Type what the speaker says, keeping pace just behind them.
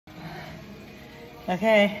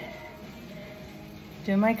Okay,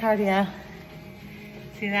 doing my cardio.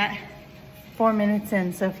 See that? 4 minutes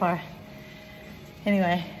in so far.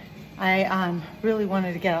 Anyway, I really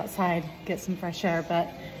wanted to get outside, get some fresh air, but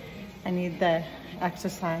I need the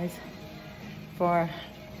exercise for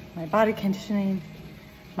my body conditioning,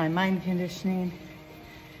 my mind conditioning.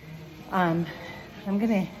 I'm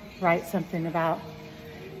gonna write something about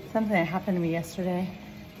something that happened to me yesterday,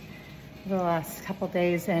 over the last couple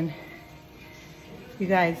days, and you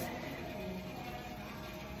guys,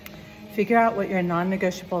 figure out what your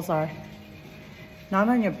non-negotiables are. Not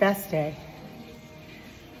on your best day,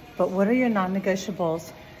 but what are your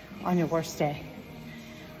non-negotiables on your worst day?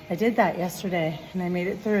 I did that yesterday and I made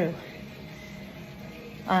it through.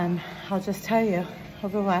 I'll just tell you,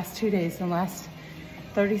 over the last 2 days, in the last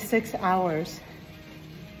 36 hours,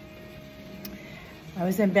 I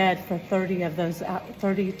was in bed for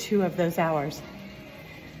 32 of those hours.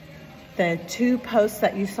 The 2 posts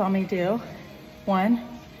that you saw me do, one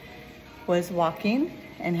was walking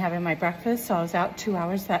and having my breakfast, so I was out 2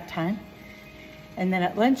 hours that time. And then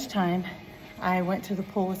at lunchtime, I went to the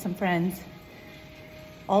pool with some friends.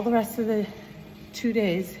 All the rest of the 2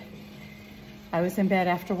 days, I was in bed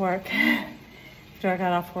after work, after I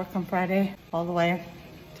got off work on Friday, all the way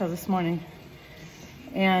till this morning.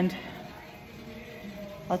 And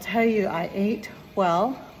I'll tell you, I ate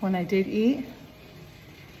well when I did eat.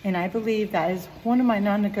 And I believe that is one of my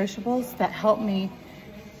non-negotiables that helped me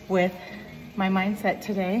with my mindset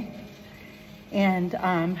today. And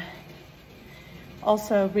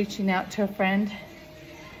also reaching out to a friend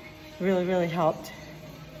really helped.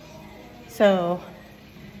 So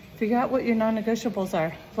figure out what your non-negotiables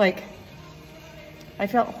are. Like, I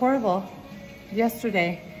felt horrible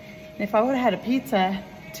yesterday. And if I would have had a pizza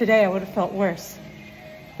today, I would have felt worse.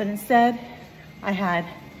 But instead, I had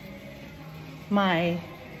my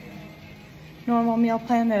normal meal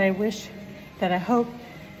plan that I wish, that I hope,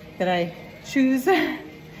 that I choose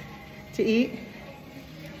to eat.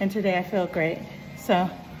 And today I feel great. So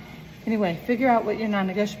anyway, figure out what your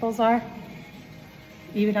non-negotiables are,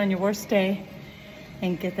 even on your worst day,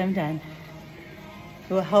 and get them done.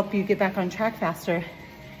 It will help you get back on track faster.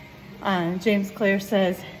 James Clear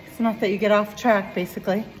says, it's not that you get off track,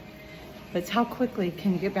 basically, but it's how quickly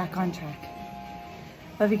can you get back on track.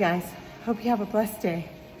 Love you guys. Hope you have a blessed day.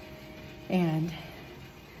 And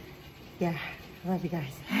yeah, I love you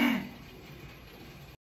guys.